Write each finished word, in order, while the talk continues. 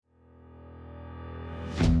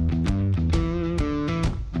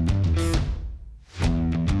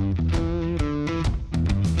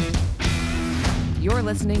You're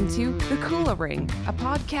listening to The Cooler Ring, a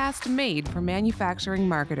podcast made for manufacturing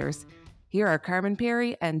marketers. Here are Carmen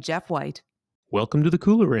Perry and Jeff White. Welcome to The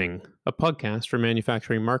Cooler Ring, a podcast for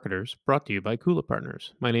manufacturing marketers brought to you by Cooler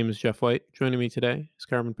Partners. My name is Jeff White. Joining me today is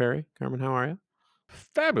Carmen Perry. Carmen, how are you?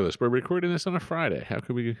 Fabulous. We're recording this on a Friday. How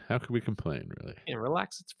could we complain, really? Yeah,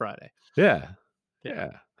 relax. It's Friday. Yeah.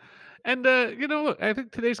 And look, I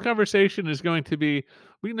think today's conversation is going to be.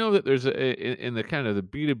 We know that there's in the kind of the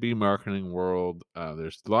B2B marketing world,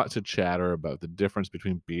 there's lots of chatter about the difference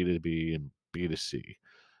between B2B and B2C.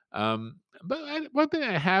 But one thing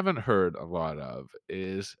I haven't heard a lot of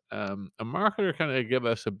is a marketer kind of give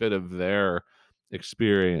us a bit of their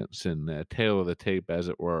experience and tale of the tape, as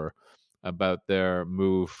it were, about their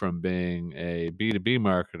move from being a B2B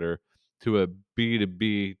marketer to a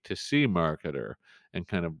B2B2C marketer and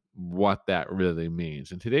kind of what that really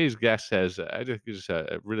means. And today's guest has, I think, is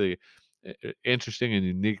a really interesting and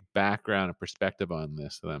unique background and perspective on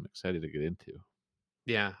this that I'm excited to get into.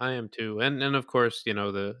 Yeah, I am too. And of course,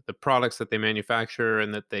 the products that they manufacture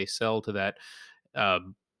and that they sell to that uh,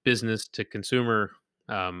 business to consumer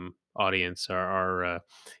audience are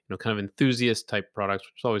kind of enthusiast type products,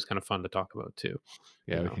 which is always kind of fun to talk about too.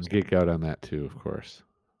 Yeah, we can geek out on that too, of course.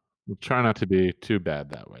 We'll try not to be too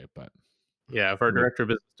bad that way, but Yeah, if our we- director of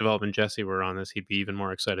business development, Jesse, were on this, he'd be even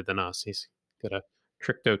more excited than us. He's got a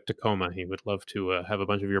tricked out Tacoma. He would love to have a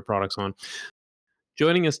bunch of your products on.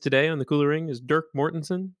 Joining us today on the Cooler Ring is Dirk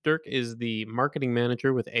Mortensen. Dirk is the marketing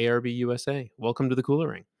manager with ARB USA. Welcome to the Cooler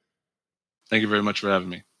Ring. Thank you very much for having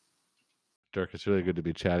me. Dirk, it's really good to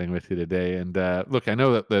be chatting with you today. And look, I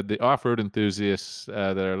know that the off-road enthusiasts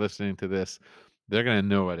that are listening to this, they're going to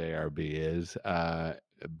know what ARB is,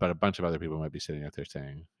 but a bunch of other people might be sitting out there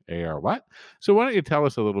saying, AR what? So why don't you tell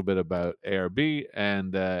us a little bit about ARB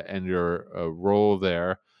and your role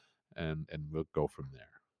there, and we'll go from there.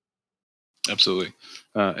 Absolutely.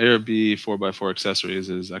 ARB 4x4 Accessories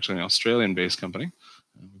is actually an Australian-based company.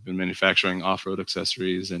 We've been manufacturing off-road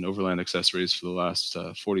accessories and overland accessories for the last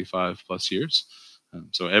 45 plus years.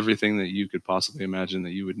 So everything that you could possibly imagine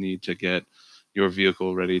that you would need to get your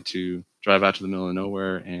vehicle ready to drive out to the middle of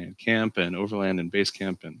nowhere and camp and overland and base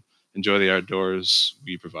camp and enjoy the outdoors,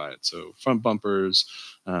 we provide. So front bumpers,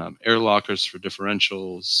 air lockers for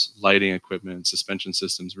differentials, lighting equipment, suspension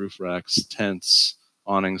systems, roof racks, tents,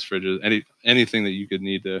 awnings, fridges, anything that you could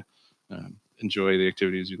need to enjoy the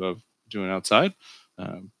activities you love doing outside.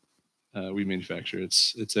 We manufacture.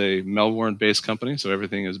 It's a Melbourne-based company, so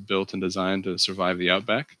everything is built and designed to survive the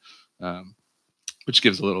outback, which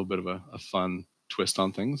gives a little bit of a fun twist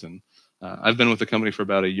on things. And I've been with the company for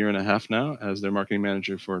about a year and a half now as their marketing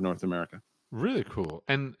manager for North America. Really cool.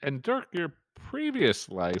 And Dirk, your previous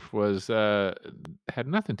life was had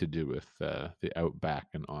nothing to do with the outback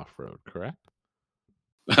and off-road, correct?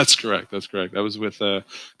 That's correct. I was with a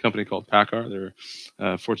company called PACCAR. They're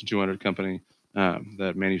a Fortune 200 company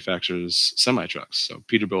that manufactures semi-trucks. So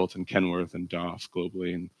Peterbilt and Kenworth and DAF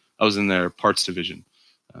globally. And I was in their parts division.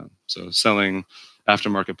 So selling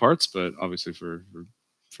aftermarket parts, but obviously for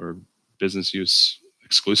business use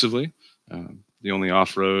exclusively. The only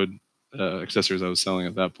off-road accessories I was selling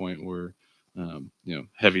at that point were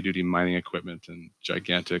heavy-duty mining equipment and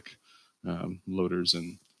gigantic loaders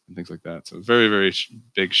and things like that. So very, very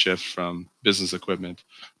big shift from business equipment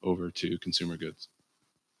over to consumer goods.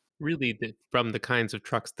 Really, from the kinds of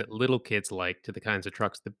trucks that little kids like to the kinds of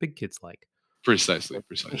trucks that big kids like. Precisely.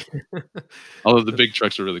 Although the big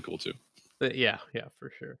trucks are really cool too. Yeah,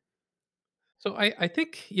 for sure. So I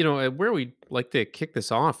think, where we'd like to kick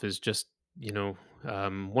this off is just,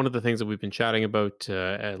 one of the things that we've been chatting about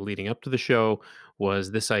leading up to the show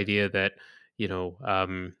was this idea that,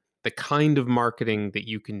 the kind of marketing that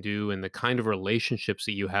you can do and the kind of relationships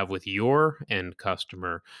that you have with your end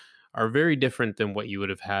customer are very different than what you would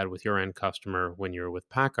have had with your end customer when you're with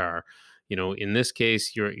PACCAR. In this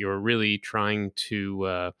case, you're really trying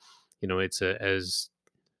to, it's as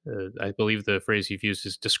I believe the phrase you've used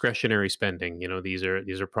is discretionary spending. These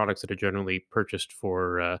are products that are generally purchased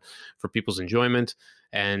for people's enjoyment,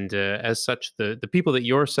 and as such, the people that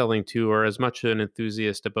you're selling to are as much an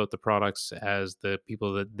enthusiast about the products as the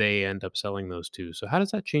people that they end up selling those to. So, how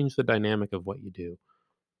does that change the dynamic of what you do?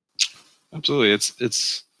 Absolutely, it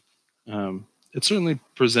certainly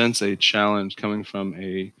presents a challenge coming from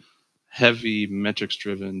a heavy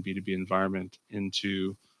metrics-driven B2B environment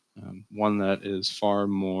into one that is far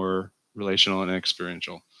more relational and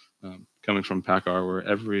experiential. Coming from PACCAR, where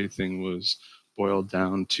everything was boiled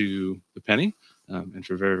down to the penny, and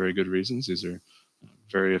for very, very good reasons. These are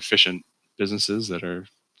very efficient businesses that are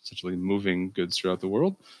essentially moving goods throughout the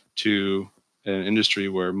world, to an industry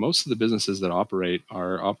where most of the businesses that operate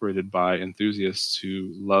are operated by enthusiasts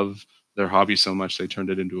who love their hobby so much they turned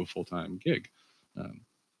it into a full-time gig. Um,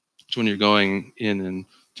 so when you're going in and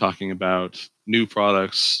talking about new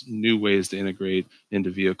products, new ways to integrate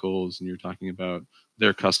into vehicles, and you're talking about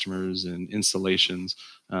their customers and installations,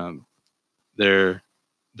 um, they're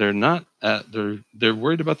they're not they're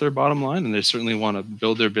worried about their bottom line, and they certainly want to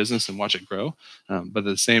build their business and watch it grow. But at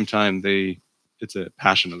the same time, it's a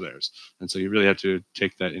passion of theirs, and so you really have to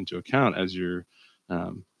take that into account as you're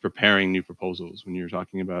preparing new proposals. When you're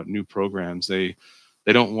talking about new programs, they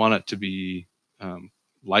don't want it to be um,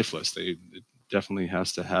 lifeless. It definitely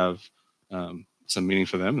has to have some meaning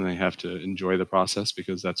for them, and they have to enjoy the process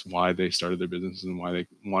because that's why they started their business and why they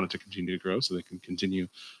want it to continue to grow, so they can continue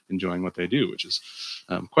enjoying what they do, which is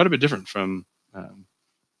quite a bit different um,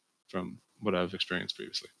 from what I've experienced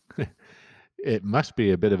previously. It must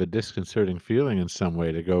be a bit of a disconcerting feeling in some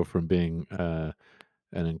way to go from being an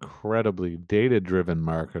incredibly data-driven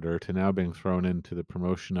marketer to now being thrown into the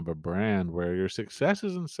promotion of a brand where your success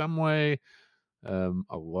is in some way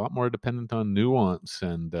a lot more dependent on nuance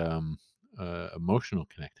and emotional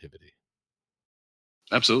connectivity.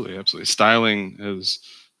 Absolutely, absolutely. Styling is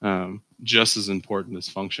just as important as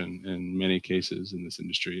function in many cases in this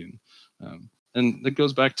industry, and it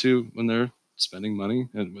goes back to when they're spending money,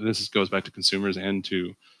 and goes back to consumers and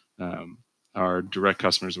to um, our direct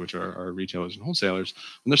customers, which are our retailers and wholesalers.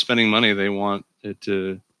 When they're spending money, they want it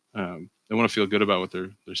to they want to feel good about what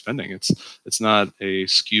they're spending. It's not a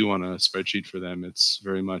skew on a spreadsheet for them. It's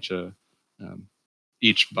very much a um,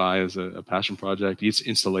 each buy is a passion project. Each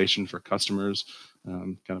installation for customers,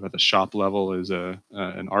 kind of at the shop level, is an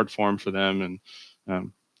art form for them,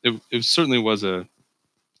 and it certainly was a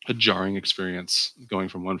jarring experience going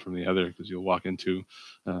from one from the other, because you'll walk into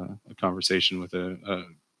a conversation with a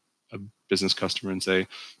business customer and say,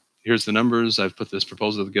 "Here's the numbers. I've put this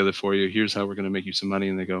proposal together for you. Here's how we're going to make you some money,"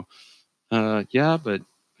 and they go, "Yeah, but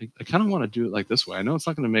I kind of want to do it like this way. I know it's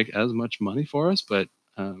not going to make as much money for us, but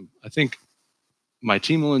I think my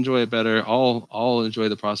team will enjoy it better. I'll enjoy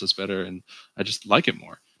the process better, and I just like it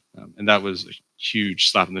more." And that was a huge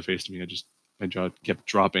slap in the face to me. My jaw kept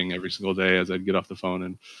dropping every single day as I'd get off the phone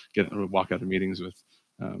and walk out of meetings with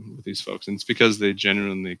these folks. And it's because they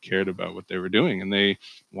genuinely cared about what they were doing, and they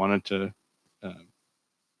wanted to uh,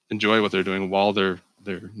 enjoy what they're doing while they're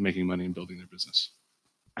making money and building their business.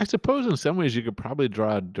 I suppose in some ways you could probably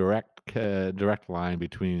draw a direct line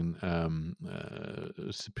between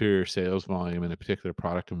superior sales volume in a particular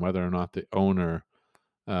product and whether or not the owner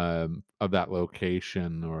of that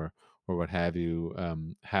location or what have you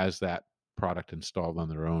has that product installed on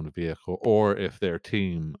their own vehicle, or if their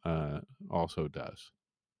team also does.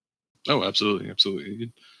 Oh, absolutely,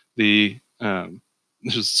 absolutely. The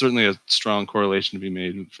There's certainly a strong correlation to be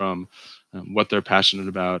made from what they're passionate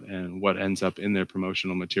about and what ends up in their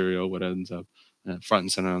promotional material, what ends up front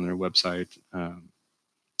and center on their website,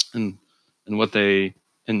 and what they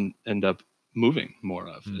end up moving more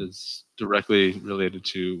of Mm. is directly related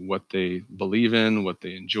to what they believe in, what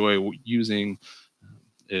they enjoy using.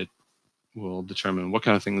 It will determine what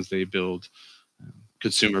kind of things they build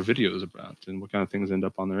consumer videos about, and what kind of things end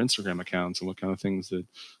up on their Instagram accounts, and what kind of things that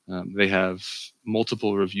they have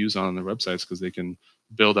multiple reviews on their websites, because they can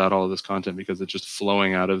build out all of this content because it's just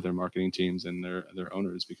flowing out of their marketing teams and their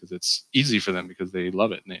owners, because it's easy for them, because they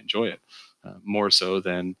love it and they enjoy it more so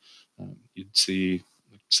than you'd see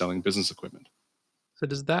selling business equipment. So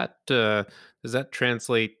does that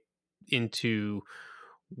translate into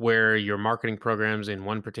where your marketing programs in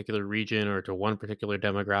one particular region or to one particular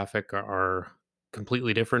demographic are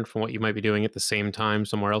completely different from what you might be doing at the same time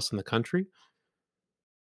somewhere else in the country?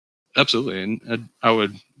 Absolutely, and I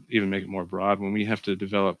would even make it more broad. When we have to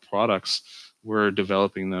develop products, we're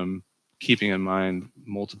developing them keeping in mind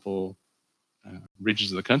multiple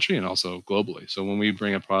regions of the country and also globally. So when we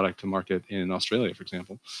bring a product to market in Australia, for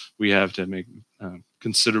example, we have to make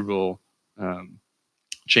considerable um,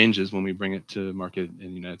 changes when we bring it to market in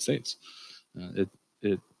the United States.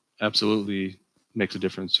 It absolutely makes a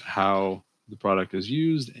difference how the product is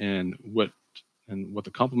used and what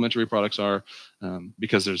the complementary products are,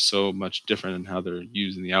 because there's so much different in how they're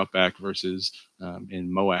used in the outback versus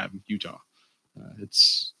in Moab, Utah.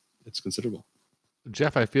 It's considerable.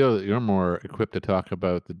 Jeff, I feel that you're more equipped to talk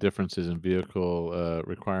about the differences in vehicle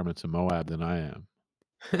requirements in Moab than I am.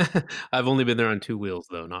 I've only been there on 2 wheels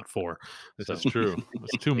though, not 4. This So is true.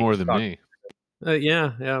 That's two we can more than talk. me.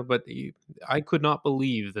 Yeah, yeah, but I could not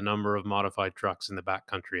believe the number of modified trucks in the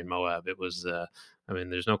backcountry in Moab. It was, I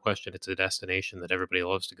mean, there's no question it's a destination that everybody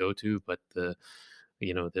loves to go to, but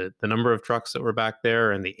the number of trucks that were back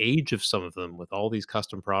there and the age of some of them with all these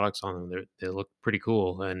custom products on them, they look pretty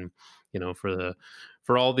cool. And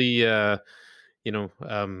for all the you know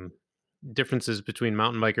differences between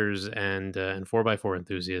mountain bikers and 4x4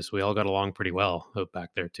 enthusiasts, we all got along pretty well out back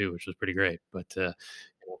there too, which was pretty great. But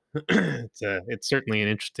it's certainly an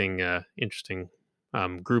interesting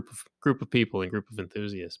group of people and group of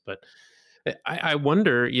enthusiasts. But I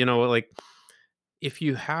wonder, like, if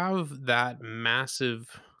you have that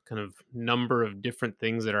massive kind of number of different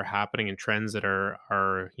things that are happening and trends that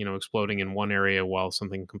are exploding in one area while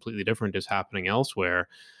something completely different is happening elsewhere,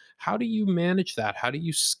 how do you manage that? How do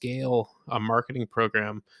you scale a marketing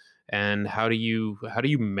program, and how do you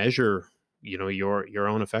measure your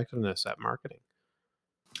own effectiveness at marketing?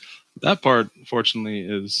 That part, fortunately,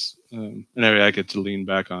 is an area I get to lean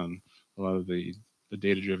back on a lot of the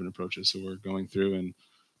data driven approaches. So we're going through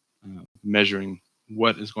and measuring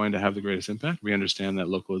what is going to have the greatest impact. We understand that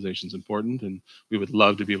localization is important, and we would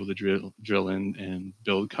love to be able to drill in and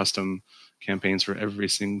build custom campaigns for every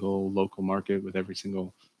single local market with every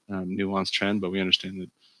single nuanced trend. But we understand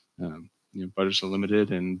that budgets are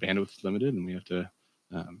limited and bandwidth is limited, and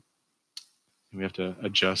um, we have to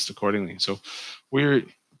adjust accordingly. So we're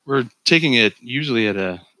taking it usually at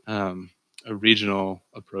a regional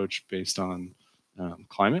approach based on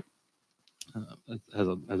climate. It has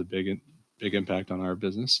a big impact on our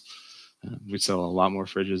business. We sell a lot more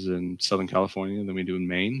fridges in Southern California than we do in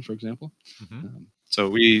Maine, for example. Hmm. So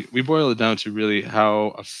we boil it down to really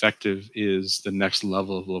how effective is the next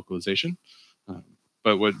level of localization. Um,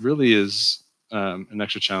 but what really is an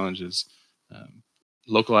extra challenge is um,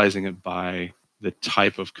 localizing it by the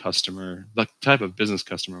type of customer, the type of business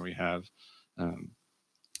customer we have. Um,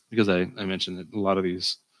 because I mentioned that a lot of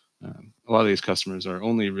these customers are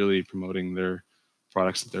only really promoting their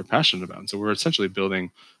products that they're passionate about. And so we're essentially building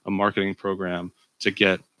a marketing program to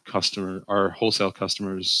get our wholesale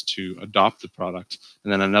customers to adopt the product,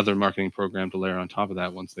 and then another marketing program to layer on top of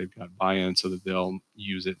that once they've got buy-in, so that they'll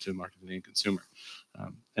use it to market to the end consumer.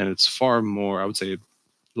 And it's far more, I would say,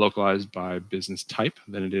 localized by business type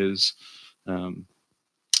um,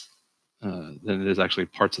 than it is actually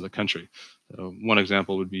parts of the country. So one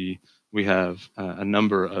example would be we have a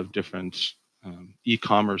number of different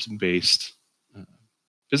e-commerce based uh,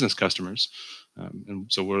 business customers.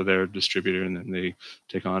 And so we're their distributor, and then they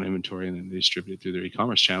take on inventory and then they distribute it through their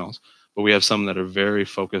e-commerce channels. But we have some that are very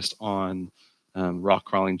focused on rock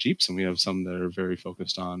crawling Jeeps, and we have some that are very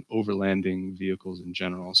focused on overlanding vehicles in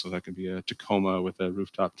general. So that could be a Tacoma with a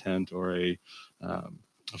rooftop tent, or a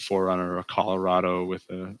Forerunner or a Colorado with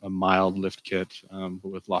a mild lift kit,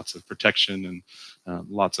 but with lots of protection and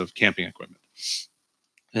lots of camping equipment.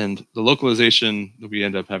 And the localization that we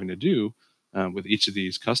end up having to do with each of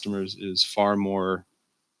these customers is far more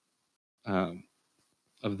um,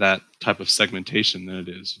 of that type of segmentation than it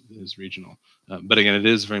is regional. But again, it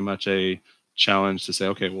is very much a challenge to say,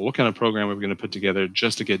 okay, well, what kind of program are we going to put together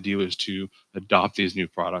just to get dealers to adopt these new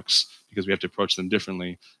products? Because we have to approach them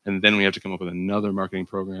differently, and then we have to come up with another marketing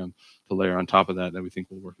program to layer on top of that we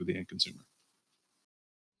think will work with the end consumer.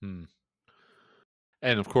 Hmm.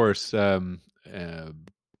 And of course,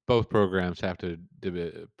 both programs have to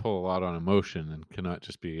pull a lot on emotion and cannot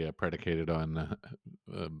just be predicated on,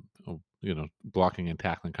 blocking and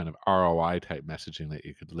tackling kind of ROI type messaging that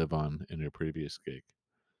you could live on in your previous gig.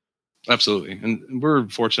 Absolutely, and we're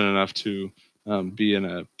fortunate enough to be in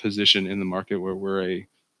a position in the market where we're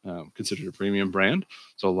considered a premium brand.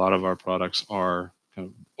 So a lot of our products are kind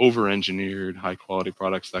of over-engineered, high-quality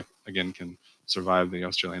products that again can survive the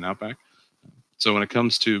Australian outback. So when it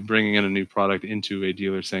comes to bringing in a new product into a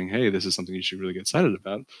dealer saying, "Hey, this is something you should really get excited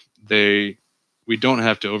about," we don't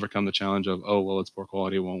have to overcome the challenge of, "Oh, well, it's poor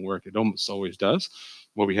quality, it won't work." It almost always does.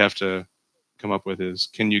 What we have to come up with is,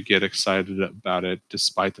 can you get excited about it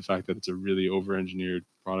despite the fact that it's a really over-engineered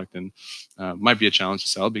product, and might be a challenge to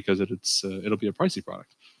sell because it'll be a pricey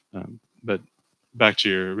product. But back to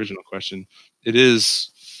your original question, it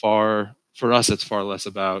is for us. It's far less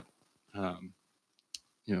about um,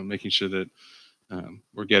 making sure that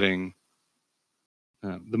we're getting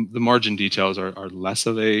the margin details are less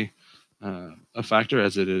of a factor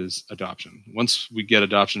as it is adoption. Once we get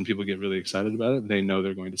adoption, people get really excited about it. They know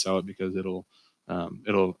they're going to sell it because it'll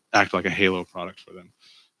act like a halo product for them.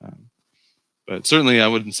 Um, but certainly, I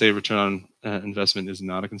wouldn't say return on investment is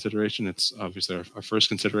not a consideration. It's obviously our first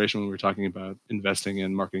consideration when we're talking about investing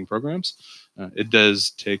in marketing programs. It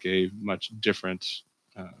does take a much different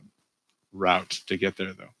uh, route to get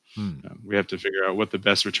there, though. Hmm. We have to figure out what the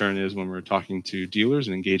best return is when we're talking to dealers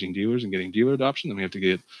and engaging dealers and getting dealer adoption. Then we have to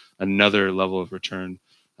get another level of return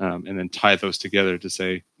and then tie those together to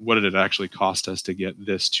say, what did it actually cost us to get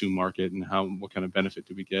this to market, and what kind of benefit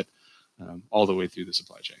do we get all the way through the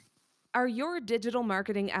supply chain. Are your digital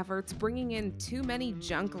marketing efforts bringing in too many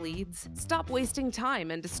junk leads? Stop wasting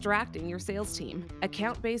time and distracting your sales team.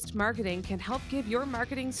 Account based marketing can help give your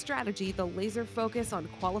marketing strategy the laser focus on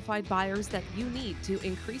qualified buyers that you need to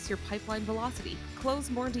increase your pipeline velocity, close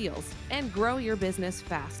more deals, and grow your business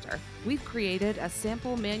faster. We've created a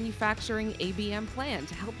sample manufacturing ABM plan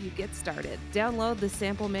to help you get started. Download the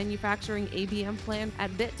sample manufacturing ABM plan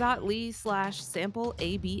at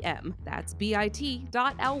bit.ly/sampleabm. That's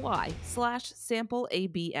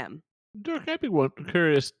bit.ly/sampleabm. Dirk, I'd be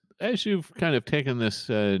curious, as you've kind of taken this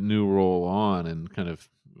new role on and kind of,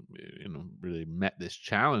 really met this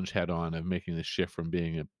challenge head on of making the shift from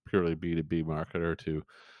being a purely B2B marketer to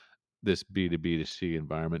this B2B2C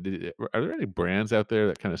environment. Are there any brands out there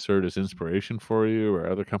that kind of served as inspiration for you, or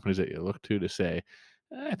other companies that you look to say,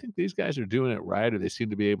 I think these guys are doing it right, or they seem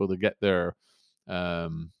to be able to get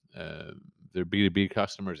um, uh, their B2B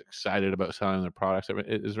customers excited about selling their products? I mean,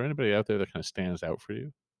 is there anybody out there that kind of stands out for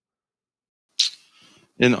you?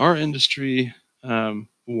 In our industry,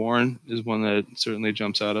 Warren is one that certainly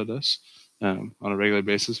jumps out at us on a regular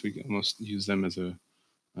basis. We almost use them as a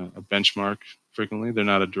benchmark frequently. They're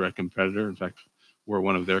not a direct competitor. In fact, we're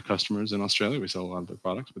one of their customers in Australia. We sell a lot of their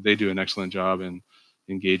products, but they do an excellent job in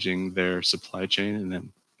engaging their supply chain and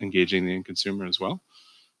then engaging the end consumer as well.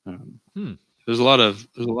 Um, Hmm. there's a lot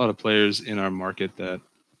of players in our market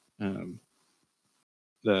um,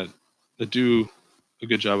 that that do a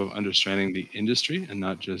good job of understanding the industry and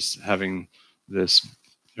not just having this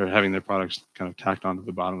or having their products kind of tacked onto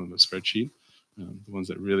the bottom of the spreadsheet. The ones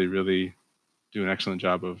that really do an excellent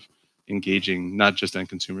job of engaging not just end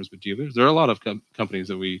consumers but dealers. There are a lot of companies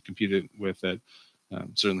that we competed with that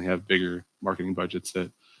certainly have bigger marketing budgets that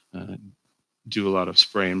uh, do a lot of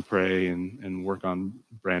spray and pray and work on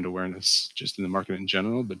brand awareness just in the market in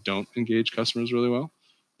general, but don't engage customers really well.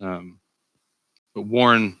 Um, but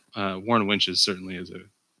Warren Winches certainly is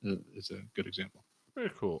a good example.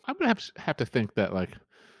 Very cool. I'm gonna have to think that like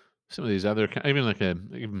some of these other, even like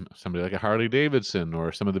even somebody like a Harley Davidson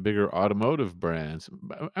or some of the bigger automotive brands.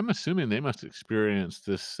 I'm assuming they must experience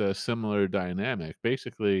this similar dynamic.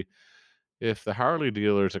 Basically, if the Harley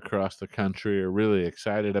dealers across the country are really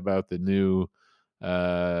excited about the new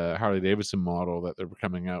Harley Davidson model that they're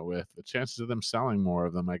coming out with, the chances of them selling more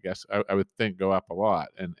of them, I guess, I would think go up a lot.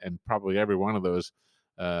 And probably every one of those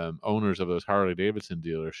owners of those Harley Davidson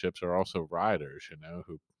dealerships are also riders,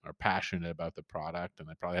 who are passionate about the product, and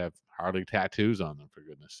they probably have Harley tattoos on them, for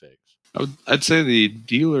goodness sakes. I'd say the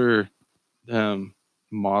dealer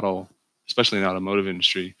model, especially in the automotive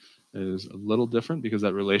industry, is a little different because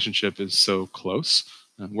that relationship is so close.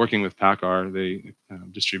 Working with PACCAR, they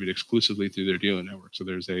distribute exclusively through their dealer network. So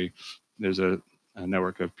there's a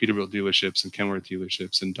network of Peterbilt dealerships and Kenworth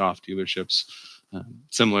dealerships and DOF dealerships,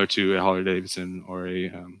 similar to a Harley Davidson or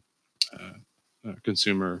a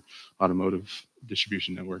consumer automotive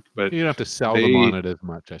distribution network. But You don't have to sell them on it as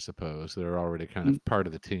much, I suppose. They're already kind of part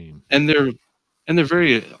of the team. and they're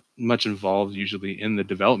very much involved usually in the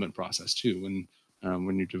development process too.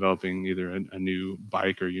 When you're developing either a new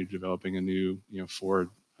bike or you're developing a new Ford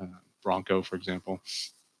Bronco, for example,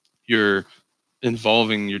 you're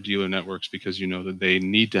involving your dealer networks because you know that they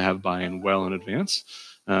need to have buy-in well in advance,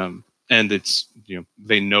 and it's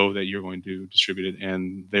they know that you're going to distribute it,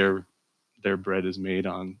 and their bread is made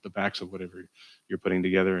on the backs of whatever you're putting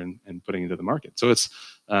together and putting into the market. So it's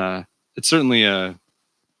certainly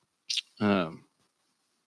um,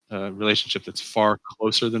 a relationship that's far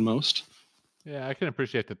closer than most. Yeah, I can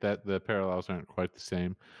appreciate that the parallels aren't quite the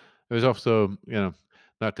same. There's also,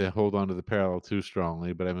 not to hold on to the parallel too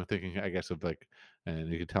strongly, but I'm thinking, I guess, of like, and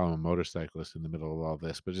you can tell I'm a motorcyclist in the middle of all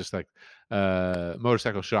this, but just like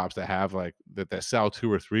motorcycle shops that have like that sell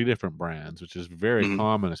two or three different brands, which is very Mhm.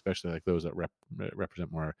 common, especially like those that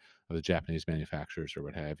represent more of the Japanese manufacturers or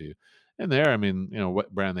what have you. And there, I mean,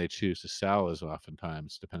 what brand they choose to sell is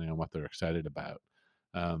oftentimes depending on what they're excited about.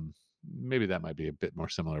 Um, Maybe that might be a bit more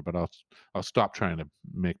similar, but I'll stop trying to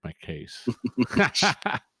make my case. I'm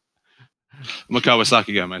a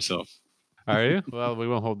Kawasaki guy myself. Are you? Well, we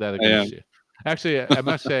won't hold that I am. against you. Actually, I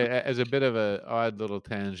must say, as a bit of a odd little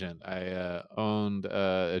tangent, I owned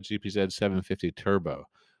a GPZ 750 Turbo,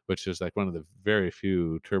 which is like one of the very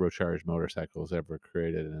few turbocharged motorcycles ever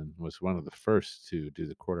created, and was one of the first to do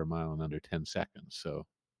the quarter mile in under 10 seconds. So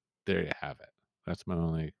there you have it. That's my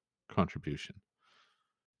only contribution.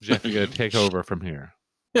 Jeff, you got to take over from here.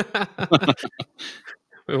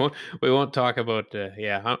 We won't we won't talk about,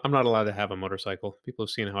 yeah, I'm not allowed to have a motorcycle. People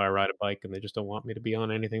have seen how I ride a bike, and they just don't want me to be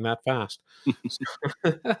on anything that fast.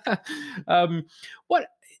 So, um, what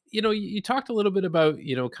you talked a little bit about,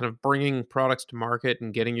 kind of bringing products to market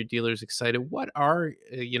and getting your dealers excited. What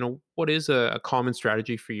is a common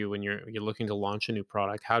strategy for you when you're looking to launch a new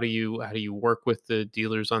product? How do you work with the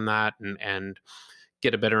dealers on that and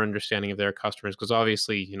get a better understanding of their customers? Because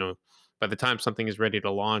obviously, by the time something is ready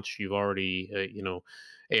to launch, you've already,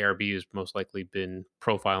 ARB has most likely been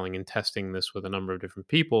profiling and testing this with a number of different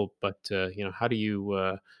people. But how do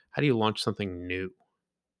you launch something new?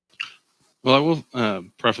 Well, I will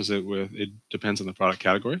preface it with it depends on the product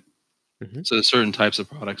category. Hmm. So there's certain types of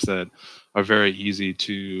products that are very easy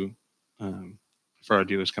to um, for our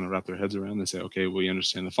dealers kind of wrap their heads around. They say, okay, we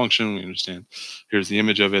understand the function, we understand. Here's the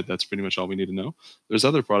image of it. That's pretty much all we need to know. There's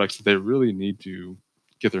other products that they really need to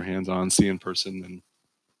get their hands on, see in person,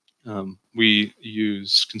 and we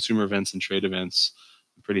use consumer events and trade events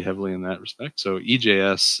pretty heavily in that respect. So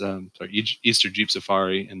EJS, Easter Jeep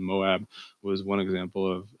Safari in Moab was one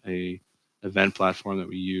example of a event platform that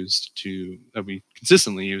we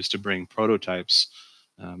consistently use to bring prototypes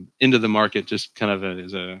into the market, just kind of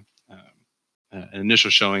as an initial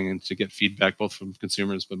showing and to get feedback both from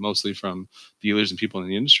consumers, but mostly from dealers and people in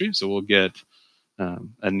the industry. So we'll get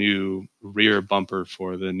a new rear bumper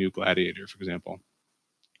for the new Gladiator, for example,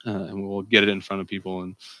 and we'll get it in front of people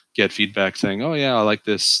and get feedback saying, "Oh yeah, I like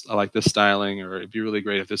this styling," or "It'd be really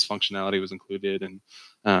great if this functionality was included."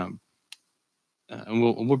 Um, and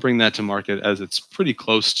we'll bring that to market as it's pretty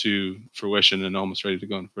close to fruition and almost ready to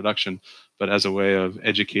go into production, but as a way of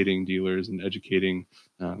educating dealers and educating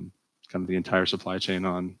um, kind of the entire supply chain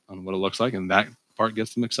on what it looks like, and that part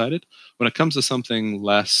gets them excited. When it comes to something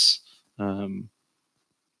um,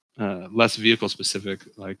 less vehicle specific,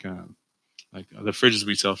 like the fridges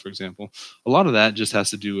we sell, for example, a lot of that just has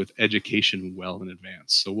to do with education well in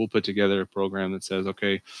advance. So we'll put together a program that says,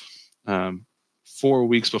 okay, um, 4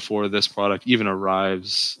 weeks before this product even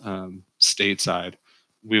arrives stateside,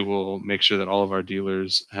 we will make sure that all of our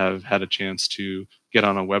dealers have had a chance to get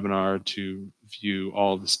on a webinar to view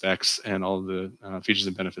all of the specs and all of the features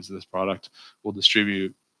and benefits of this product. We'll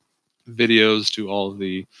distribute videos to all of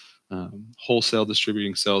the wholesale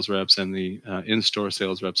distributing sales reps and the in-store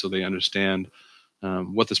sales reps so they understand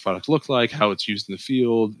what this product looks like, how it's used in the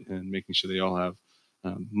field, and making sure they all have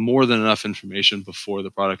more than enough information before the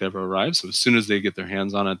product ever arrives. So as soon as they get their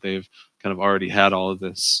hands on it, they've kind of already had all of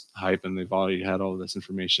this hype and they've already had all of this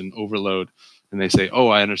information overload. And they say, "Oh,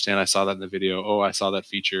 I understand. I saw that in the video. Oh, I saw that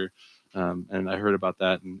feature, and I heard about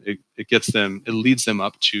that." And it leads them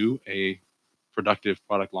up to a productive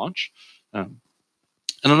product launch. Um,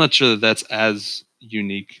 and I'm not sure that that's as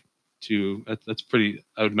unique that's pretty.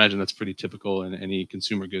 I would imagine that's pretty typical in any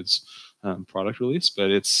consumer goods product release, but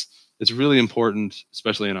it's really important,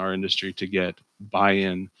 especially in our industry, to get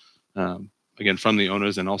buy-in again from the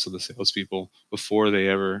owners and also the salespeople before they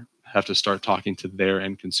ever have to start talking to their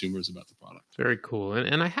end consumers about the product. Very cool.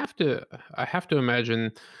 And I have to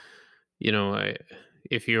imagine, you know, I,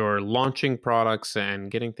 if you're launching products and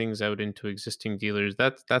getting things out into existing dealers,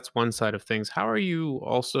 that's one side of things. How are you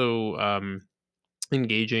also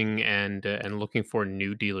engaging and looking for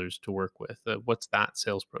new dealers to work with? What's that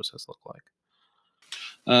sales process look like?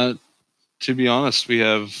 Uh, to be honest, we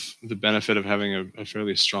have the benefit of having a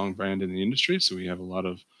fairly strong brand in the industry, so we have a lot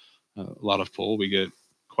of pull. We get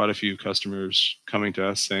quite a few customers coming to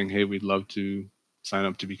us saying, "Hey, we'd love to sign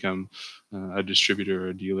up to become a distributor or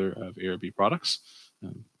a dealer of ARB products."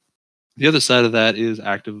 Um, the other side of that is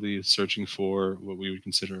actively searching for what we would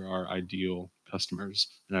consider our ideal customers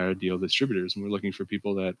and our ideal distributors, and we're looking for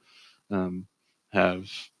people that have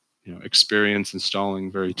experience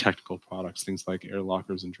installing very technical products, things like air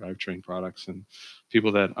lockers and drivetrain products, and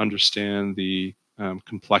people that understand the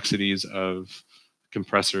complexities of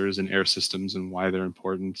compressors and air systems and why they're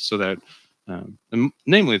important. So that, and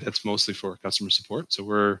namely, that's mostly for customer support. So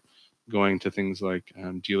we're going to things like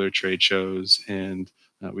dealer trade shows, and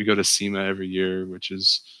we go to SEMA every year, which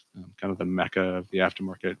is kind of the mecca of the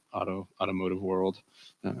aftermarket automotive world.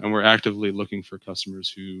 And we're actively looking for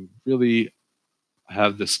customers who really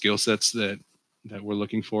have the skill sets that we're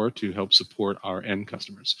looking for to help support our end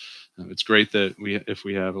customers. It's great that if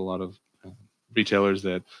we have a lot of retailers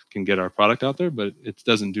that can get our product out there, but it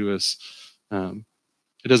doesn't do us. Um,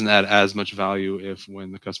 it doesn't add as much value if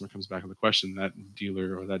when the customer comes back with a question, that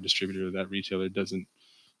dealer or that distributor or that retailer doesn't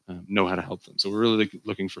know how to help them. So we're really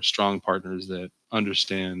looking for strong partners that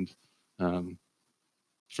understand um,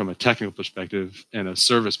 from a technical perspective and a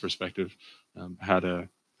service perspective how to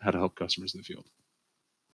help customers in the field.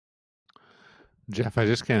 Jeff, I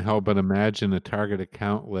just can't help but imagine a target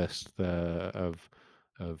account list of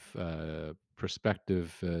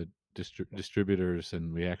prospective distributors,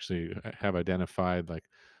 and we actually have identified like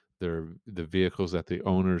the vehicles that the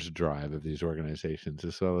owners drive of these organizations,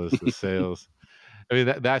 as well as the sales. I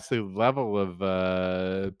mean, that's the level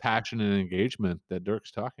of passion and engagement that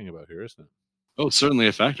Dirk's talking about here, isn't it? Oh, certainly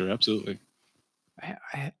a factor. Absolutely.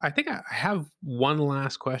 I think I have one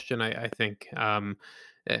last question. I think, and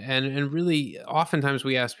really, oftentimes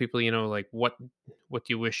we ask people, like what do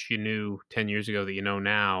you wish you knew 10 years ago that you know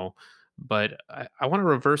now? But I want to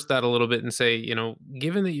reverse that a little bit and say,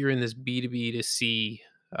 given that you're in this B2B2C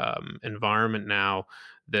environment now,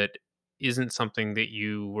 that isn't something that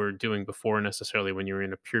you were doing before necessarily when you were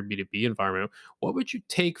in a pure B2B environment. What would you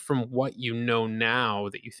take from what you know now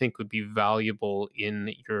that you think would be valuable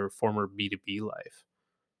in your former B2B life?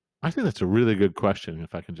 I think that's a really good question,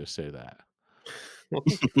 if I can just say that. Well,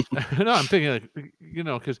 thank you. No, I'm thinking like,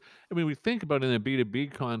 because I mean, we think about it in a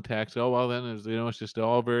B2B context. Oh, well, then it's just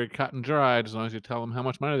all very cut and dried as long as you tell them how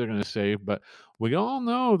much money they're going to save. But we all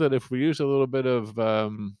know that if we use a little bit of,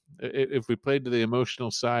 if we played to the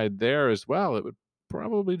emotional side there as well, it would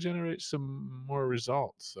probably generate some more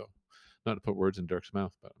results. So, not to put words in Dirk's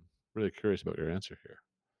mouth, but I'm really curious about your answer here.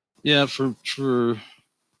 Yeah, for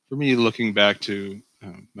me, looking back to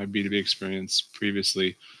my B2B experience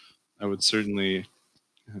previously, I would certainly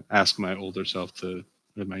ask my older self to,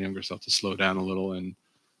 or my younger self, to slow down a little and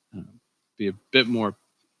uh, be a bit more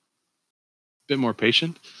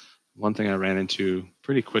patient. One thing I ran into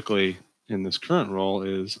pretty quickly in this current role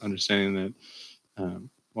is understanding that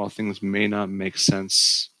while things may not make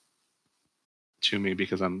sense to me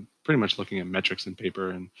because I'm pretty much looking at metrics in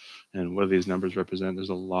paper and what do these numbers represent, there's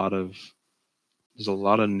a lot of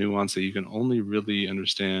nuance that you can only really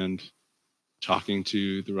understand talking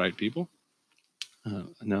to the right people.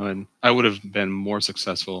 No, and I would have been more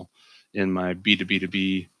successful in my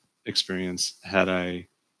B2B2B experience had I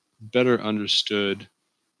better understood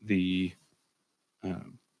the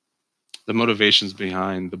um, the motivations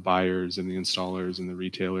behind the buyers and the installers and the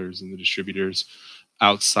retailers and the distributors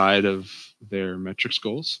outside of their metrics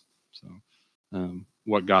goals. So,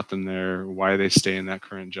 what got them there, why they stay in that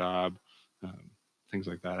current job, um, things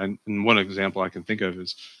like that. And one example I can think of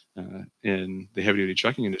is in the heavy duty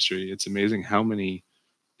trucking industry. It's amazing how many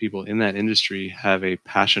people in that industry have a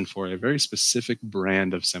passion for a very specific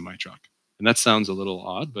brand of semi truck. And that sounds a little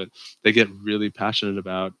odd, but they get really passionate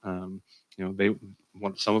about, they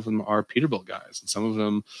want, some of them are Peterbilt guys, and some of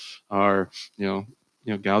them are,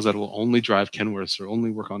 gals that will only drive Kenworths or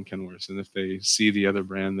only work on Kenworths. And if they see the other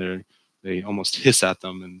brand, they almost hiss at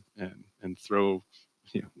them and throw,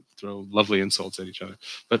 throw lovely insults at each other.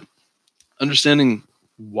 But understanding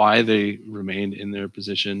why they remained in their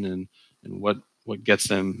position and what gets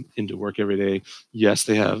them into work every day. Yes,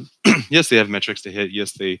 they have yes, they have metrics to hit.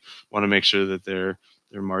 Yes, they want to make sure that their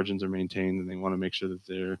margins are maintained, and they want to make sure that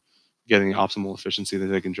they're getting optimal efficiency, that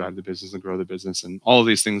they can drive the business and grow the business, and all of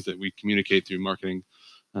these things that we communicate through marketing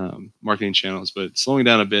channels. But slowing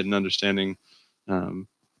down a bit and understanding um,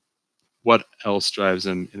 what else drives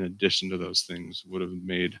them in addition to those things would have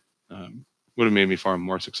made me far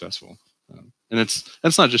more successful. And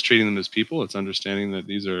that's not just treating them as people; it's understanding that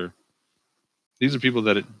these are people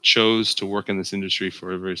that chose to work in this industry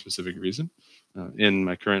for a very specific reason. In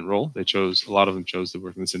my current role, a lot of them chose to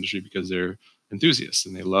work in this industry because they're enthusiasts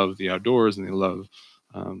and they love the outdoors and they love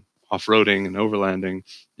off-roading and overlanding.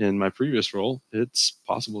 In my previous role, it's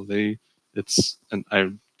possible and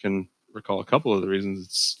I can recall a couple of the reasons.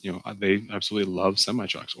 It's, they absolutely love semi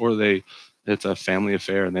trucks, or it's a family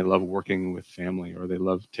affair and they love working with family, or they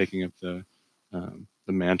love taking up the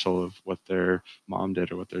mantle of what their mom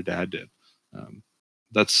did or what their dad did. Um,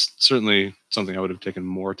 that's certainly something I would have taken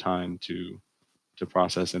more time to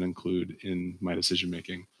process and include in my decision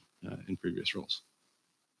making in previous roles.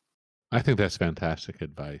 I think that's fantastic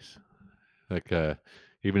advice. Like,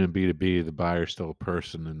 even in B2B, the buyer's still a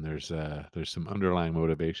person, and there's some underlying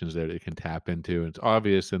motivations there that you can tap into. And it's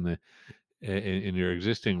obvious in your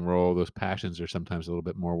existing role, those passions are sometimes a little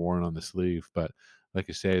bit more worn on the sleeve. But like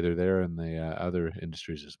you say, they're there in the other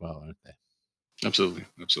industries as well, aren't they? Absolutely,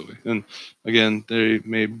 absolutely. And again, they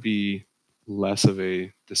may be less of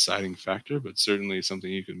a deciding factor, but certainly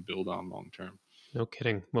something you can build on long term. No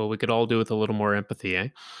kidding. Well, we could all do with a little more empathy, eh?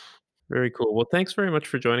 Very cool. Well, thanks very much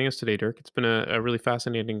for joining us today, Dirk. It's been a really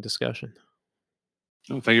fascinating discussion.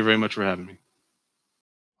 No, thank you very much for having me.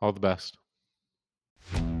 All the best.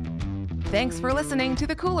 Thanks for listening to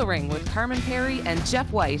The Cooler Ring with Carmen Perry and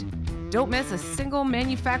Jeff White. Don't miss a single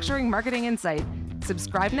manufacturing marketing insight.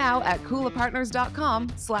 Subscribe now at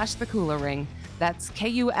coolapartners.com/thecoolerring. That's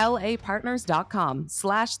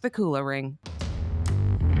KULApartners.com/thekularing.